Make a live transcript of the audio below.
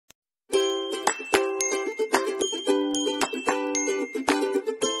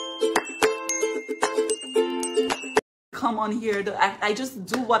come on here. I just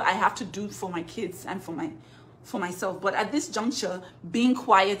do what I have to do for my kids and for myself. But at this juncture, being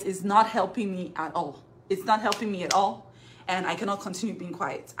quiet is not helping me at all. It's not helping me at all. And I cannot continue being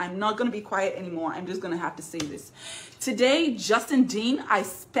quiet. I'm not going to be quiet anymore. I'm just going to have to say this. Today, Justin Dean, I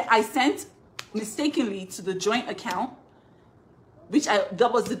sent mistakenly to the joint account,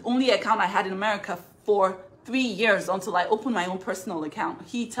 that was the only account I had in America for 3 years until I opened my own personal account.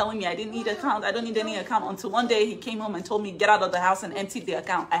 He telling me I didn't need an account, I don't need any account, until one day he came home and told me get out of the house and emptied the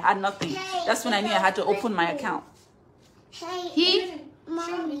account. I had nothing. That's when I knew I had to open my account.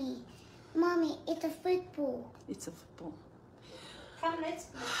 Mommy, it's a football. It's a football. Come, let's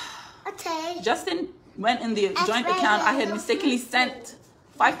go. Okay. Justin went in the joint account. I had mistakenly sent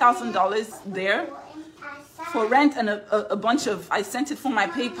 $5,000 there for rent and a bunch of, I sent it from my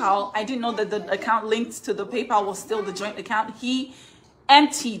PayPal. I didn't know that the account linked to the PayPal was still the joint account. He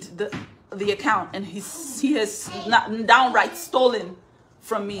emptied the account, and he has downright stolen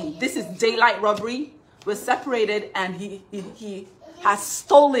from me. This is daylight robbery. We're separated, and he has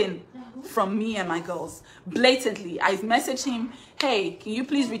stolen from me and my girls blatantly. I messaged him, hey, can you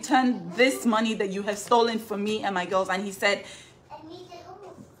please return this money that you have stolen from me and my girls? And he said,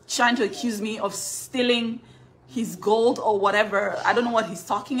 trying to accuse me of stealing his gold or whatever. I don't know what he's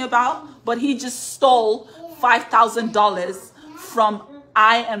talking about, but he just stole $5,000 from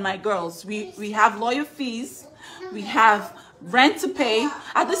I and my girls. We have lawyer fees, we have rent to pay.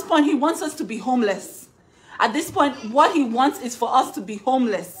 At this point, he wants us to be homeless. At this point, what he wants is for us to be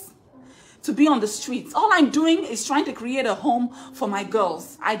homeless, to be on the streets. All I'm doing is trying to create a home for my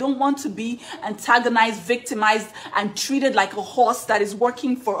girls. I don't want to be antagonized, victimized, and treated like a horse that is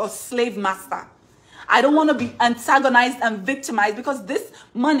working for a slave master. I don't want to be antagonized and victimized, because this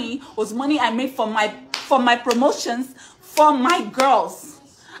money was money I made for my promotions for my girls.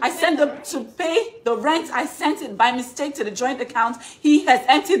 I sent them to pay the rent. I sent it by mistake to the joint account. He has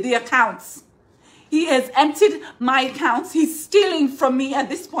emptied the accounts. He has emptied my accounts. He's stealing from me at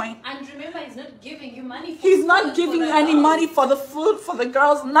this point. And remember, he's not giving you money for He's not giving any money for the food, for the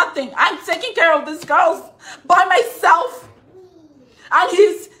girls, nothing. I'm taking care of these girls by myself. And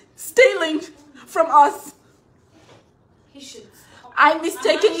he's stealing from us. He should stop. I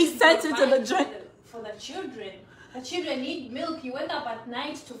mistakenly sent it to the joint. For the children. The children need milk. You wake up at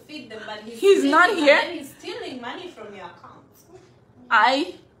night to feed them, but he's not here. And then he's stealing money from your account.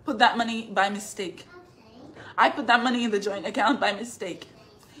 I put that money by mistake. I put that money in the joint account by mistake.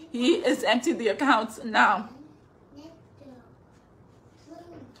 He is emptying the accounts now.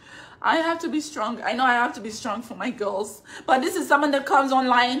 I have to be strong. I know I have to be strong for my girls. But this is someone that comes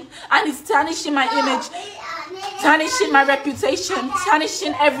online and is tarnishing my image, tarnishing my reputation,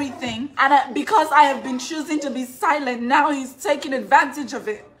 tarnishing everything. And because I have been choosing to be silent, now he's taking advantage of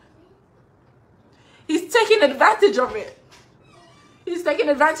it. He's taking advantage of it. He's taking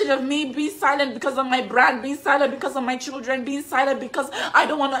advantage of me being silent because of my brand, being silent because of my children, being silent because I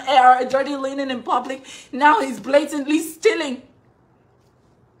don't want to air a dirty linen in public. Now he's blatantly stealing.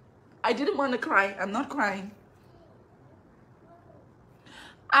 I didn't want to cry. I'm not crying.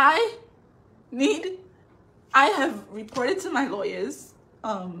 I have reported to my lawyers.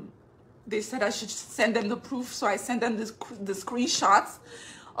 They said I should send them the proof, so I sent them the screenshots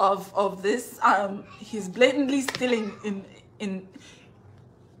of this. He's blatantly stealing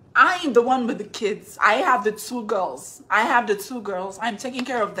I am the one with the kids. I have the two girls. I'm taking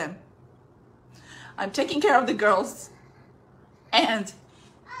care of them. I'm taking care of the girls. And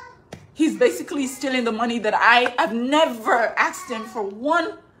he's basically stealing the money that I have never asked him for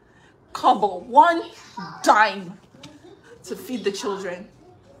one kobo, one dime to feed the children.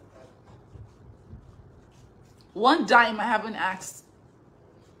 One dime I haven't asked.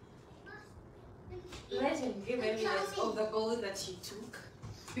 Let him give evidence of the gold that she took.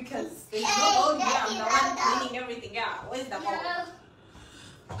 Because there's no gold here. I'm the one cleaning everything out. Where's the gold?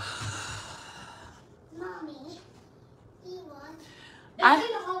 Mommy, he wants. Do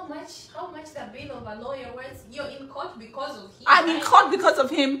you know how much the bill of a lawyer was? You're in court because of him. I'm in court because of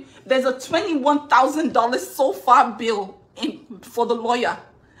him. There's a $21,000 so far bill for the lawyer.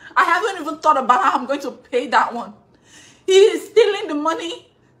 I haven't even thought about how I'm going to pay that one. He is stealing the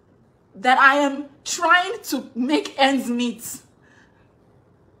money that I am trying to make ends meet.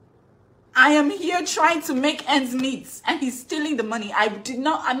 I am here trying to make ends meet, and he's stealing the money. I'm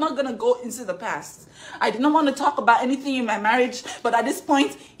not going to go into the past. I did not want to talk about anything in my marriage, but at this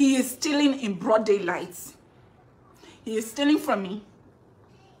point, he is stealing in broad daylight. He is stealing from me,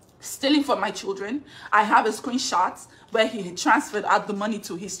 stealing from my children. I have a screenshot where he had transferred out the money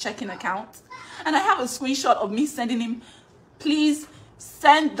to his checking account. And I have a screenshot of me sending him, please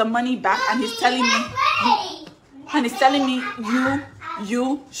send the money back. And he's telling me, And he's telling me,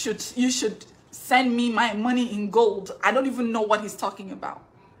 you should send me my money in gold. I don't even know what he's talking about.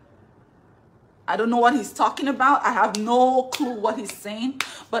 I don't know what he's talking about. I have no clue what he's saying.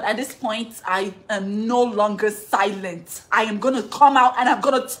 But at this point, I am no longer silent. I am going to come out and I'm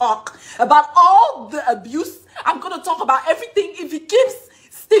going to talk about all the abuse. I'm going to talk about everything. If he keeps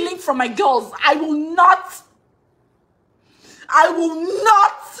stealing from my girls, I will not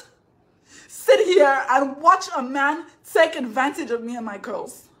sit here and watch a man take advantage of me and my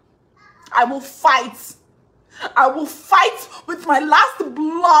girls. I will fight. I will fight with my last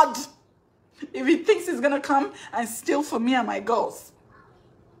blood if he thinks he's going to come and steal from me and my girls.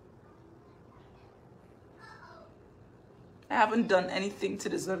 I haven't done anything to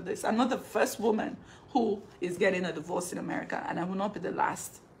deserve this. I'm not the first woman who is getting a divorce in America, and I will not be the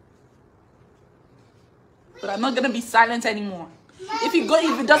last. But I'm not going to be silent anymore. If he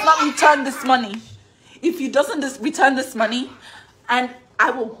does not return this money, if he doesn't return this money, and I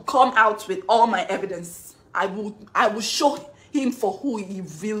will come out with all my evidence. I will show him for who he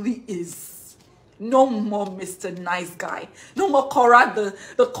really is. No more Mr. Nice Guy. No more Korra,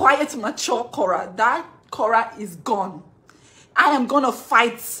 the quiet, mature Korra. That Korra is gone. I am going to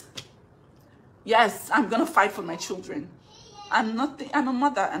fight. Yes, I'm going to fight for my children. I'm a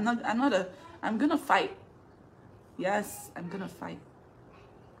mother. I'm going to fight. Yes, I'm going to fight.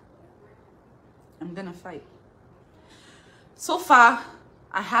 I'm going to fight. So far,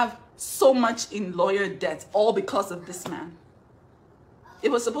 I have so much in lawyer debt, all because of this man. It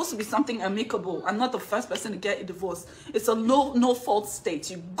was supposed to be something amicable. I'm not the first person to get a divorce. It's a no-fault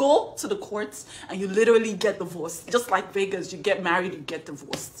state. You go to the courts and you literally get divorced. Just like Vegas, you get married, you get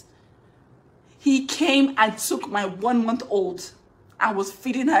divorced. He came and took my 1-month-old and was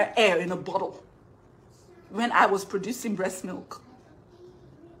feeding her air in a bottle when I was producing breast milk.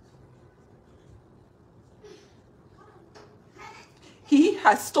 He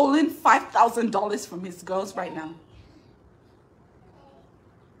has stolen $5,000 from his girls right now.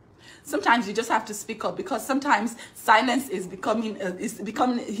 Sometimes you just have to speak up, because sometimes silence is becoming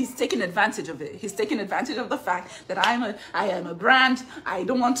he's taking advantage of it. He's taking advantage of the fact that I am a brand. I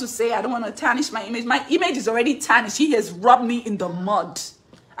don't want to tarnish my image. My image is already tarnished. He has rubbed me in the mud.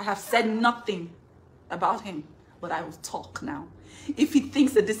 I have said nothing about him, but I will talk now. If he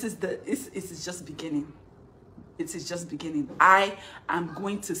thinks that this is just beginning. It is just beginning. I am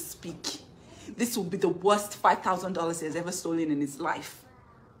going to speak. This will be the worst $5,000 he has ever stolen in his life.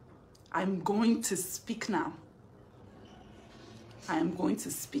 I'm going to speak now. I am going to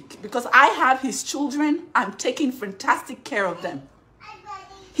speak. Because I have his children. I'm taking fantastic care of them.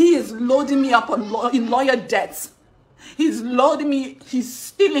 He is loading me up in lawyer debts. He's loading me. He's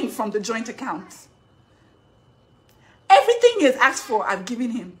stealing from the joint accounts. Everything he has asked for, I've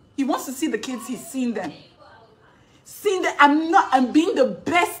given him. He wants to see the kids. He's seen them. Seeing that I'm being the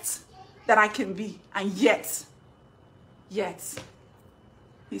best that I can be. And yet,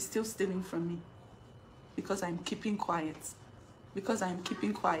 he's still stealing from me. Because I'm keeping quiet. Because I'm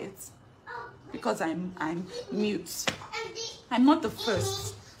keeping quiet. Because I'm mute. I'm not the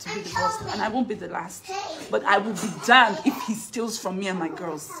first to be divorced, and I won't be the last. But I will be damned if he steals from me and my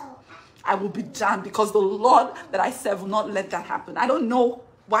girls. I will be damned, because the Lord that I serve will not let that happen. I don't know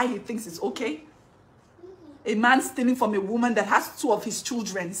why he thinks it's okay. A man stealing from a woman that has 2 of his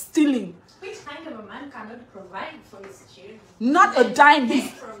children. Stealing. Which kind of a man cannot provide for his children? Not a dime.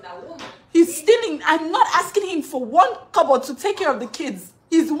 He's stealing. I'm not asking him for 1 kobo to take care of the kids.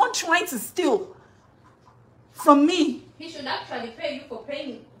 He's the one trying to steal from me. He should actually pay you for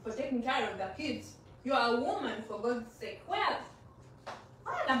taking care of the kids. You are a woman, for God's sake. Where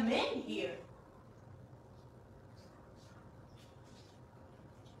are the men here?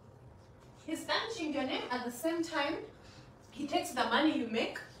 He's tarnishing your name. At the same time, he takes the money you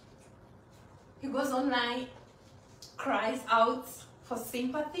make. He goes online, cries out for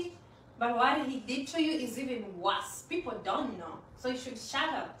sympathy. But what he did to you is even worse. People don't know. So you should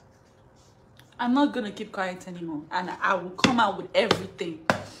shut up. I'm not going to keep quiet anymore. And I will come out with everything.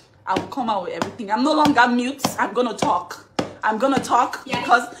 I will come out with everything. I'm no longer mute. I'm going to talk. I'm going to talk,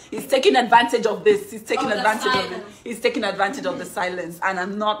 because he's taking advantage of this. He's taking advantage of it. He's taking advantage of the silence. And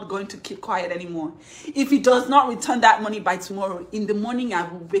I'm not going to keep quiet anymore. If he does not return that money by tomorrow, in the morning I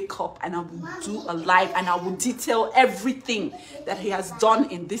will wake up and I will do a live, and I will detail everything that he has done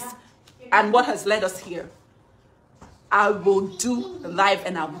in this and what has led us here. I will do a live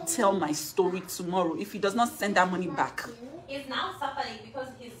and I will tell my story tomorrow if he does not send that money back. He's now suffering because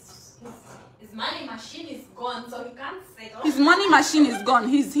his money machine is gone, so he can't settle. His money machine is gone.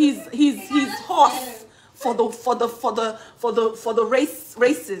 His horse for the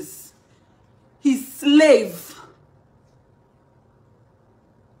races. His slave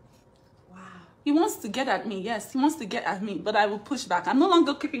He wants to get at me. Yes, he wants to get at me, but I will push back. I'm no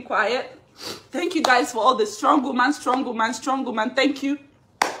longer keeping quiet. Thank you guys for all the strong woman, strong woman, strong woman. Thank you.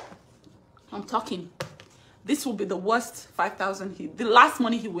 I'm talking. This will be the worst 5,000, the last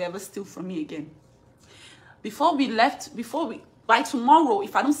money he will ever steal from me again. By tomorrow,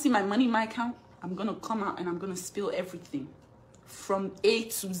 if I don't see my money in my account, I'm going to come out and I'm going to spill everything from A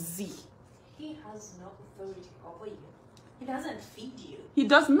to Z. He has no authority over you. He doesn't feed you. He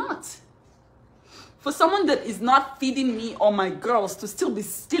does not. For someone that is not feeding me or my girls to still be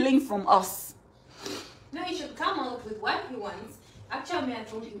stealing from us. No, he should come out with what he wants. Actually, I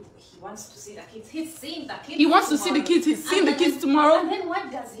told you he wants to see the kids. He's seeing the kids. He wants to see the kids. He's seeing the kids tomorrow. And then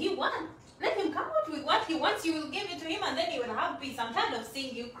what does he want? Let him come out with what he wants. You will give it to him and then he will have peace. I'm tired of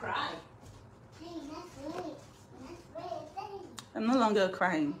seeing you cry. Hey, that's right. That's right. I'm no longer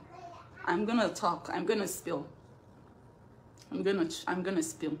crying. I'm gonna talk. I'm gonna spill. I'm gonna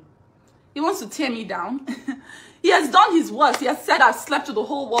spill. He wants to tear me down. He has done his worst. He has said I've slept with the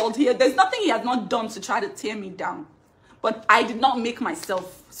whole world here. There's nothing he has not done to try to tear me down. But I did not make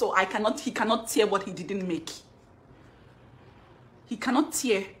myself, so he cannot tear what he didn't make. He cannot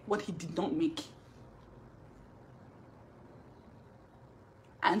tear what he did not make.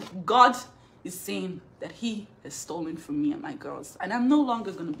 And God is saying that he has stolen from me and my girls. And I'm no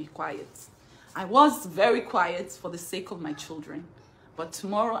longer going to be quiet. I was very quiet for the sake of my children. But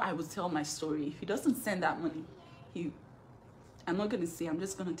tomorrow I will tell my story. If he doesn't send that money, I'm not going to say, I'm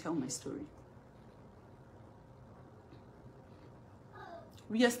just going to tell my story.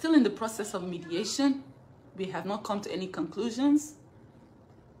 We are still in the process of mediation. We have not come to any conclusions.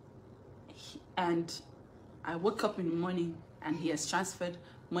 And I woke up in the morning and he has transferred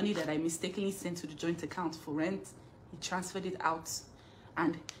money that I mistakenly sent to the joint account for rent. He transferred it out.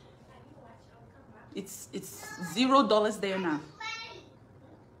 And it's $0 there now.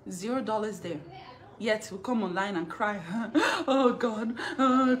 $0 there. Yet we'll come online and cry. Oh God,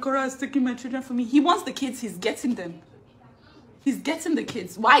 Korra is taking my children from me. He wants the kids, he's getting them. He's getting the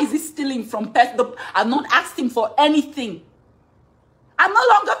kids. Why is he stealing from pets? I've not asked him for anything. I'm no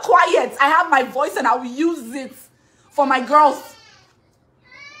longer quiet. I have my voice and I will use it for my girls.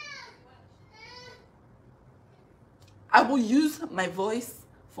 I will use my voice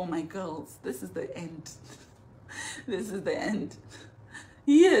for my girls. This is the end. This is the end.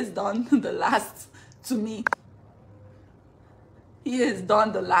 He has done the last to me. He has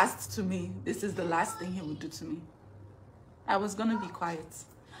done the last to me. This is the last thing he will do to me. I was going to be quiet.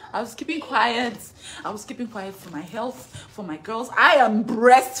 I was keeping quiet. I was keeping quiet for my health, for my girls. I am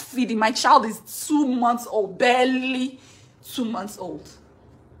breastfeeding. My child is 2 months old, barely 2 months old.